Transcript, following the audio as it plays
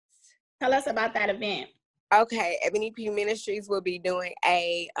Tell us about that event. Okay, Ebony P Ministries will be doing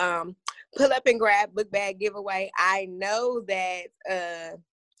a pull up and grab book bag giveaway. I know that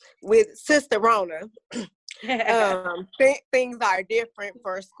with Sister Rona, things are different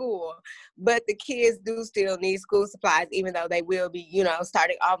for school, but the kids do still need school supplies, even though they will be,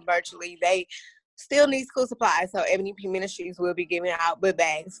 starting off virtually. They still need school supplies. So Ebony P Ministries will be giving out book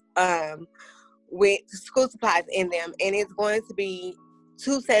bags with school supplies in them, and it's going to be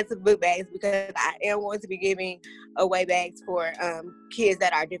 2 sets of book bags because I am going to be giving away bags for kids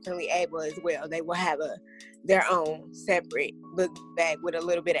that are differently able as well. They will have their own separate book bag with a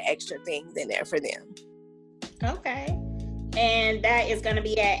little bit of extra things in there for them. Okay. And that is going to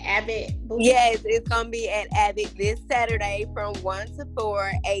be at Abbott? Yes, it's going to be at Abbott this Saturday from 1 to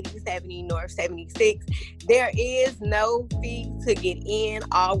 4, 8070 North 76. There is no fee to get in.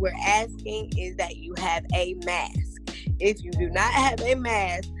 All we're asking is that you have a mask. If you do not have a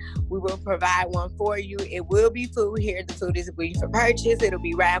mask, we will provide one for you. It will be food here. The food is free for purchase. It'll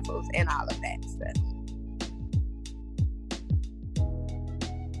be raffles and all of that stuff.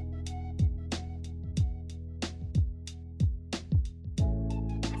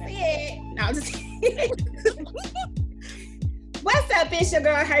 What's up? It's your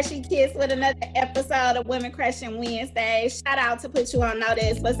girl Hershey Kiss with another episode of Women Crushing Wednesday. Shout out to Put You On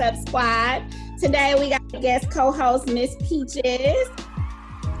Notice. What's up, squad? Today we got a guest co-host, Miss Peaches,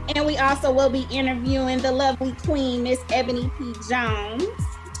 and we also will be interviewing the lovely queen, Miss Ebony P. Jones.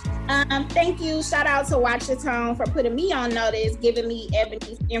 Thank you. Shout out to Watch Your Tone for putting me on notice, giving me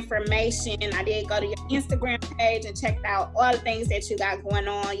Ebony's information. I did go to your Instagram page and checked out all the things that you got going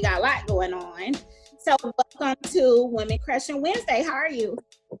on. You got a lot going on. So welcome to Women Crushing Wednesday. How are you?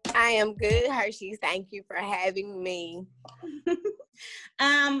 I am good, Hershey. Thank you for having me.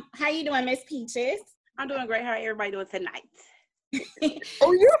 How you doing, Miss Peaches? I'm doing great. How everybody doing tonight?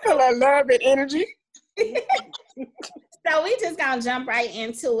 Oh, you're full of love and energy. So we just gonna jump right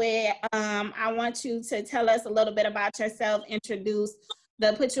into it. I want you to tell us a little bit about yourself, introduce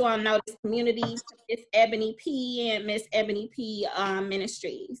the Put You On Notice community, Miss Ebony P and Miss Ebony P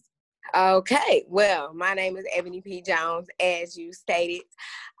Ministries. Okay, well, my name is Ebony P. Jones, as you stated.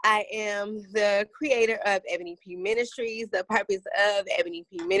 I am the creator of Ebony P. Ministries. The purpose of Ebony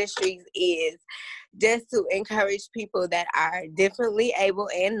P. Ministries is just to encourage people that are differently able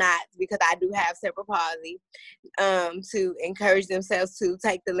and not, because I do have cerebral palsy, to encourage themselves to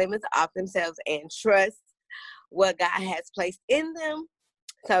take the limits off themselves and trust what God has placed in them.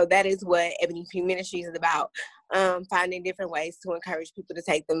 So that is what Ebony P Ministries is about, finding different ways to encourage people to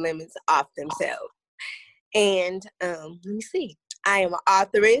take the limits off themselves. And let me see. I am an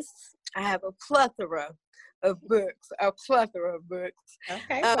authoress. I have a plethora of books. Okay.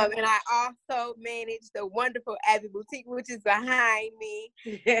 And I also manage the wonderful Abbey Boutique, which is behind me.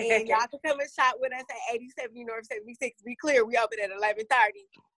 And y'all can come and shop with us at 8070 North 76. Be clear, we open at 11:30.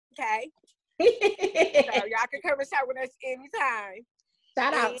 Okay? So y'all can come and shop with us anytime.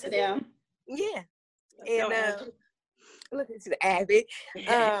 Shout out to them. Yeah. And look at the Abbott.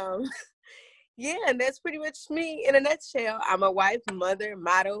 Yeah, and that's pretty much me in a nutshell. I'm a wife, mother,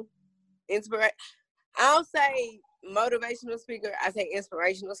 model, inspiration. I don't say motivational speaker. I say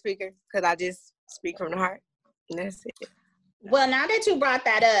inspirational speaker because I just speak from the heart. And that's it. Well, now that you brought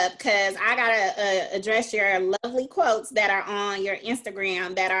that up, because I got to address your lovely quotes that are on your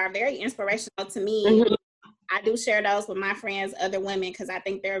Instagram that are very inspirational to me. Mm-hmm. I do share those with my friends, other women, because I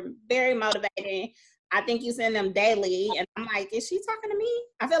think they're very motivating. I think you send them daily, and I'm like, is she talking to me?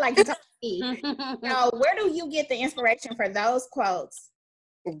 I feel like you're talking to me. So where do you get the inspiration for those quotes?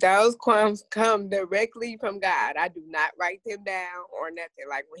 Those quotes come directly from God. I do not write them down or nothing.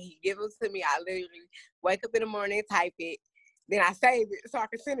 Like when He gives them to me, I literally wake up in the morning, type it, then I save it so I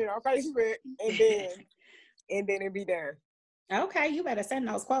can send it on Facebook, and then it be done. Okay, you better send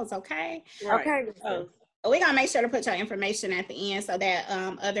those quotes, okay? Right. Okay. We're going to make sure to put your information at the end so that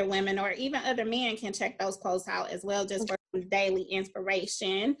other women or even other men can check those quotes out as well, just for some daily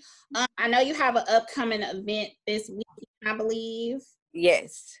inspiration. I know you have an upcoming event this week, I believe.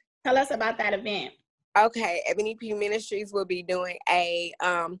 Yes. Tell us about that event. Okay, Ebony P Ministries will be doing a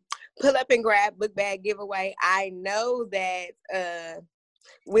pull up and grab book bag giveaway. I know that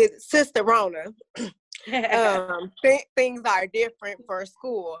with Sister Rona, things are different for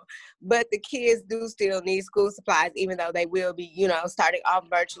school, but the kids do still need school supplies, even though they will be, starting off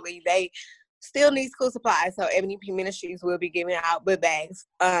virtually. They still need school supplies. So Ebony P Ministries will be giving out book bags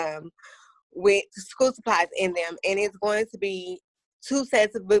with school supplies in them, and it's going to be 2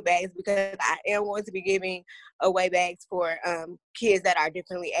 sets of book bags because I am going to be giving away bags for kids that are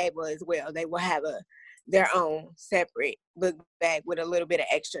differently able as well. They will have their own separate book bag with a little bit of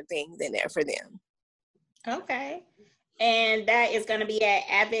extra things in there for them. Okay. And that is going to be at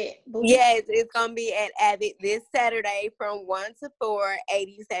Avid Boutique? Yes, it's going to be at Avid this Saturday from 1 to 4,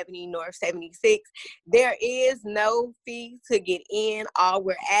 8070 North 76. There is no fee to get in. All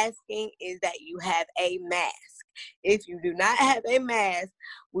we're asking is that you have a mask. If you do not have a mask,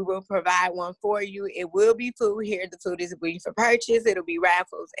 we will provide one for you. It will be food here. The food is free for purchase. It'll be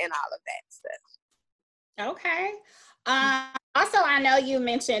raffles and all of that stuff. Okay. Also, I know you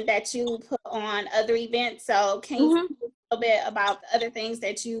mentioned that you put on other events. So can you speak a little bit about the other things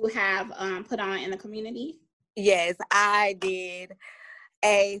that you have put on in the community? Yes, I did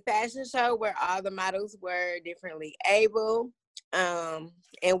a fashion show where all the models were differently able.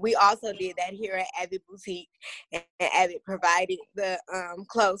 And we also did that here at Avid Boutique, and Avid provided the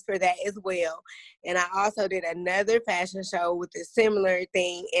clothes for that as well. And I also did another fashion show with a similar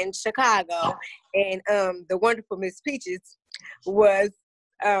thing in Chicago, and the wonderful Miss Peaches was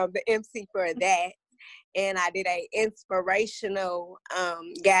the MC for that. And I did a inspirational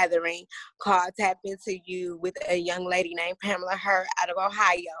gathering called Tap Into You with a young lady named Pamela Hurd out of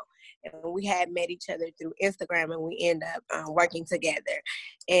Ohio. And we had met each other through Instagram, and we ended up working together.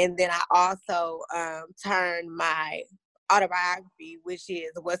 And then I also turned my autobiography, which is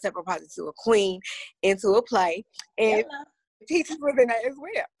What's Up Proposing to a Queen, into a play. And Peaches was in that as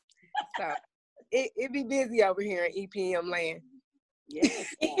well. So it be busy over here in EPM land.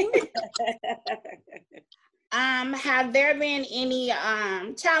 Yes. Have there been any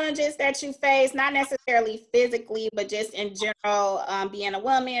challenges that you face, not necessarily physically, but just in general, being a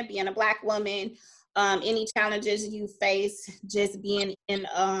woman, being a Black woman, any challenges you face just being in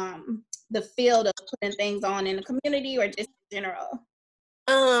the field of putting things on in the community, or just in general?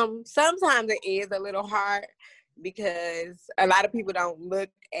 Sometimes it is a little hard because a lot of people don't look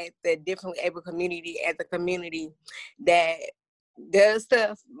at the differently able community as a community that does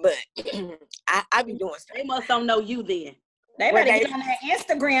stuff, but I be doing stuff. They must don't know you then. They better get on that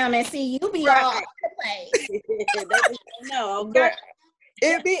Instagram and see you be all over the place. No, okay.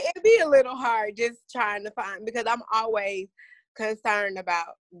 It'd be a little hard just trying to find, because I'm always concerned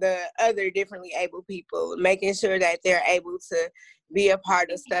about the other differently able people, making sure that they're able to be a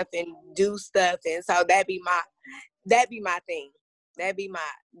part of stuff and do stuff, and so that'd be my thing. That'd be my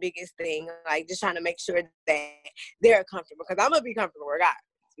biggest thing, like just trying to make sure that they're comfortable, because I'm gonna be comfortable regardless,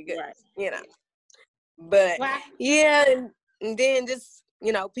 because you know. But yeah, and then just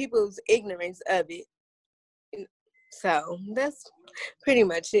people's ignorance of it. So that's pretty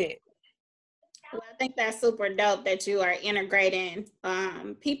much it. Well, I think that's super dope that you are integrating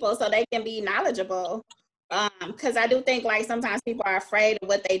people so they can be knowledgeable. Because I do think like sometimes people are afraid of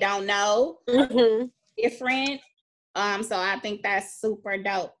what they don't know. Different. So I think that's super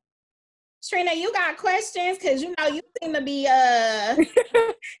dope. Trina, you got questions? Because you seem to be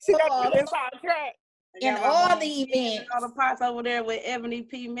she got this on track. In all the events. All the parts over there with Ebony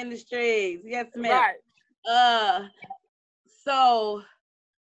P Ministries. Yes, ma'am. Right. So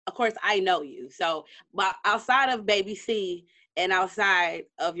of course I know you. So but outside of Baby C and outside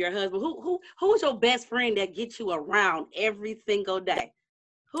of your husband, who's your best friend that gets you around every single day?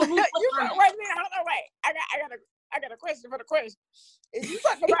 Wait a minute, hold on, wait. I got a question for the question. Is you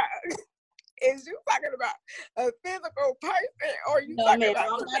talking about a physical person, or you talking about?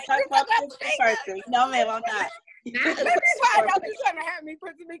 I'm not talking about a physical person. No, ma'am, I'm not. Let me try. Y'all just trying to have me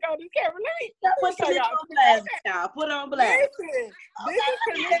put Tamika on this camera. Put Tamika on blast now. Put on blast. Listen, this is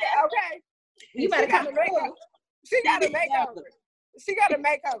Tamika, okay? You better come to makeover. She got a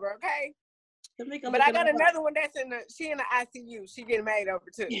makeover, okay? Tamika, but I got another one that's in the ICU. She getting made over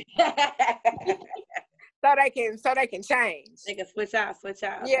too. So they can change. They can switch out.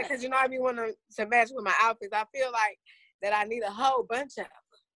 Yeah, because I be wanting to match with my outfits. I feel like that I need a whole bunch of them.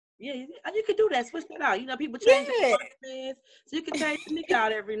 Yeah, you can do that. Switch that out. People change their outfits, so you can change the nick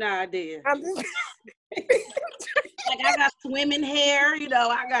out every now and then. Like I got swimming hair,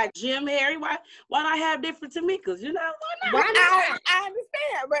 I got gym hair. Why not have different Tamikas? Why not? I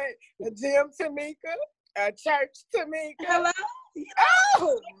understand, but a gym Tamika, a church Tamika. Hello.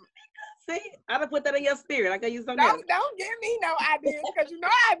 Oh. See, I done put that in your spirit. I got you something else. Don't give me no ideas, because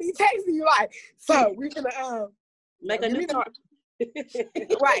I be texting you like, so we gonna make a new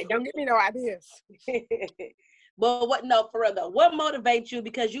right, don't give me no ideas. But for real though, what motivates you?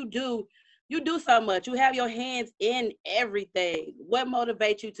 Because you do so much. You have your hands in everything. What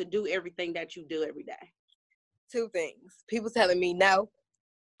motivates you to do everything that you do every day? Two things. People telling me no,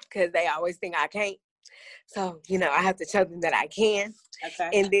 because they always think I can't. So, I have to tell them that I can. Okay.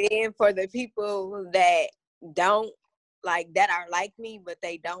 And then for the people that don't, that are like me, but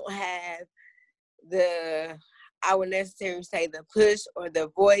they don't have I would necessarily say the push or the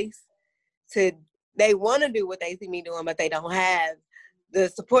voice to, they want to do what they see me doing, but they don't have the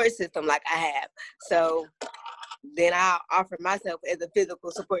support system like I have. So then I'll offer myself as a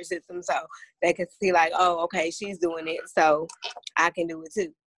physical support system so they can see like, oh, okay, she's doing it, so I can do it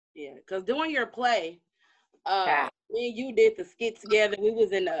too. Yeah, because during your play, me and you did the skit together. We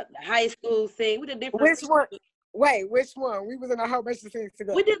was in the high school scene. We did different. Which one? Wait, which one? We was in a whole bunch of scenes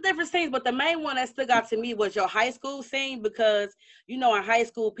together. We did different scenes, but the main one that stuck out to me was your high school scene, because you know in high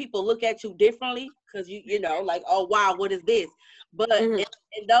school people look at you differently because you know like, oh wow, what is this? But in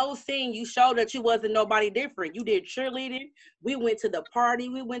those scenes, you showed that you wasn't nobody different. You did cheerleading. We went to the party.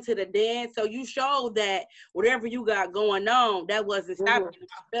 We went to the dance. So you showed that whatever you got going on, that wasn't stopping you.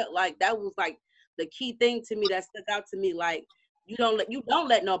 I felt like that was like the key thing to me that stuck out to me. Like you don't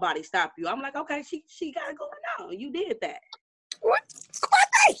let nobody stop you. I'm like, okay, she got it going on. You did that. What?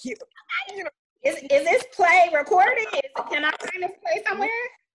 Thank you. Is this play recorded? Can I find this play somewhere?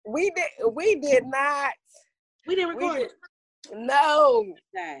 We did not. We didn't record it. No.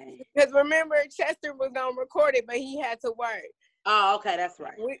 Dang. Because remember, Chester was gonna record it, but he had to work. Oh, okay, that's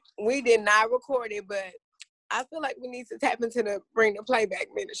right. We did not record it, but I feel like we need to tap into bring the playback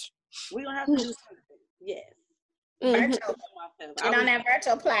ministry. We're gonna have to do something. Yes. Virtual. Get on that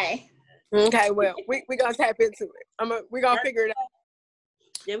virtual play. Okay, well, we gonna tap into it. We gonna figure it out.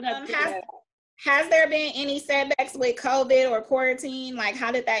 Yeah, we have to figure it out. Has there been any setbacks with COVID or quarantine? Like,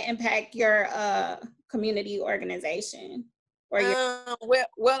 how did that impact your community organization? Or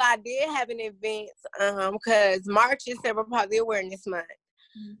well, I did have an event because March is Cerebral Palsy Awareness Month.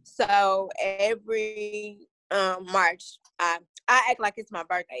 So every March, I act like it's my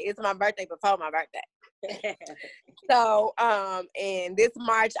birthday. It's my birthday before my birthday. So, and this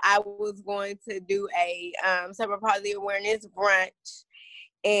March, I was going to do a Cerebral Palsy Awareness brunch,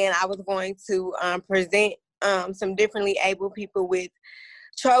 and I was going to present some differently able people with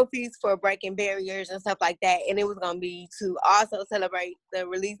trophies for breaking barriers and stuff like that. And it was going to be to also celebrate the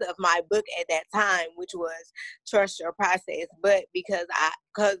release of my book at that time, which was Trust Your Process. But because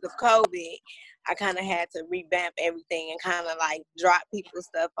of COVID, I kind of had to revamp everything and kind of like drop people's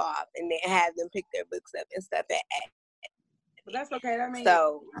stuff off and then have them pick their books up and stuff at. But that's okay. I mean,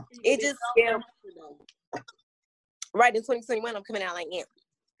 so it just right in 2021, I'm coming out like him.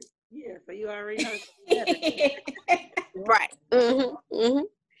 Yeah, so you already know. Right.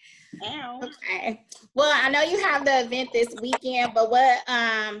 Ow. Okay. Well, I know you have the event this weekend, but what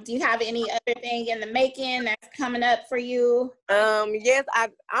do you have any other thing in the making that's coming up for you? Yes, I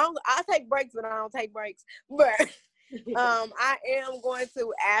take breaks, but I don't take breaks. But I am going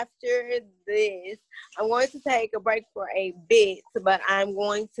to, after this, I'm going to take a break for a bit, but I'm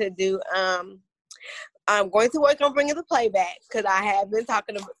going to do I'm going to work on bringing the playback because I have been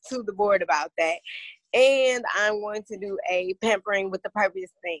talking to the board about that. And I'm going to do a pampering with the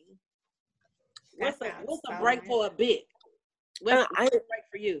purpose thing. What's a break for a bit? What's a break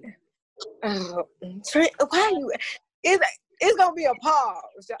for you? Why you? It's gonna be a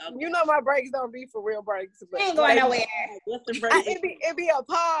pause. Okay. You know my breaks don't be for real breaks. But ain't going nowhere. What's the break? It'd be a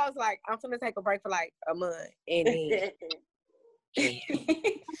pause. Like I'm gonna take a break for like a month, and then.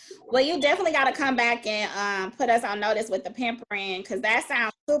 Well, you definitely got to come back and put us on notice with the pampering because that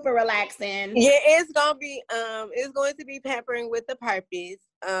sounds super relaxing. Yeah, it's going to be pampering with the purpose.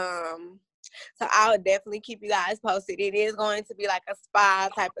 So I'll definitely keep you guys posted. It is going to be like a spa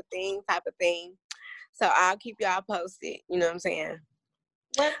type of thing. So I'll keep y'all posted. You know what I'm saying?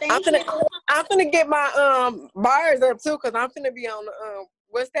 Well, I'm gonna get my bars up too because I'm gonna be on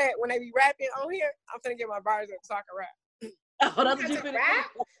what's that when they be rapping on here? I'm gonna get my bars up so I can rap. Oh, that's what you finna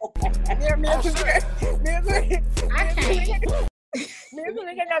rap? Yeah, I can't.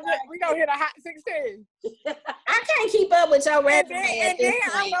 We gonna hit a hot 16. I can't keep up with your rap. And then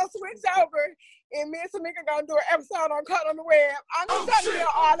I'm gonna switch over, and me and Tamika gonna do an episode on Cut on the Web. I'm gonna try to be on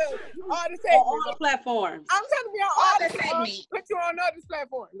all the segments. On all the platforms. I'm trying to be on all the segments. Put you on other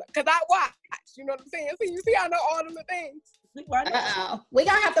platforms because I watch. You know what I'm saying? So you see, I know all of the things. We're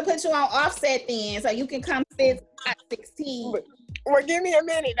gonna have to put you on Offset then, so you can come sit at 16. Well, give me a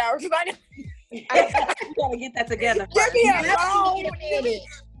minute now, because you gotta get that together.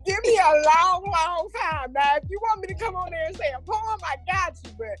 Give me a long time. Now, if you want me to come on there and say a poem, I got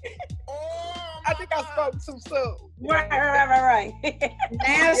you, but I think I spoke too soon. Right.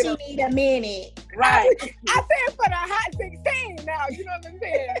 Now she need a minute. Right. I said for the hot 16 now, you know what I'm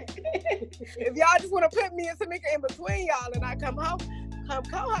saying? If y'all just want to put me and Tamika in between y'all and I come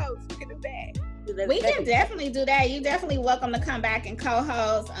co-host, we can do that. We can definitely do that. You definitely welcome to come back and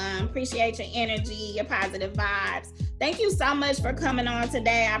co-host. Appreciate your energy, your positive vibes. Thank you so much for coming on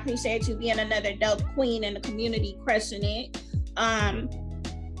today. I appreciate you being another dope queen in the community, crushing it.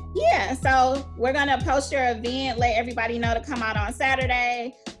 Yeah, so we're gonna post your event, let everybody know to come out on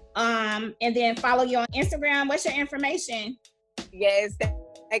Saturday, and then follow you on Instagram. What's your information? Yes,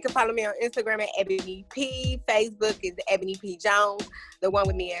 they can follow me on Instagram at Ebony P. Facebook is Ebony P. Jones, the one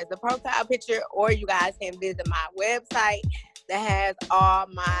with me as the profile picture, or you guys can visit my website that has all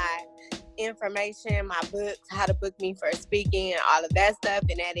my information, my books, how to book me for speaking, and all of that stuff,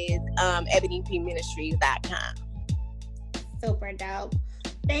 and that is ebonypministries.com. Super dope.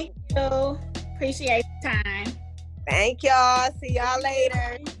 Thank you. Appreciate the time. Thank y'all. See y'all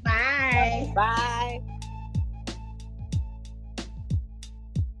later. Bye. Bye.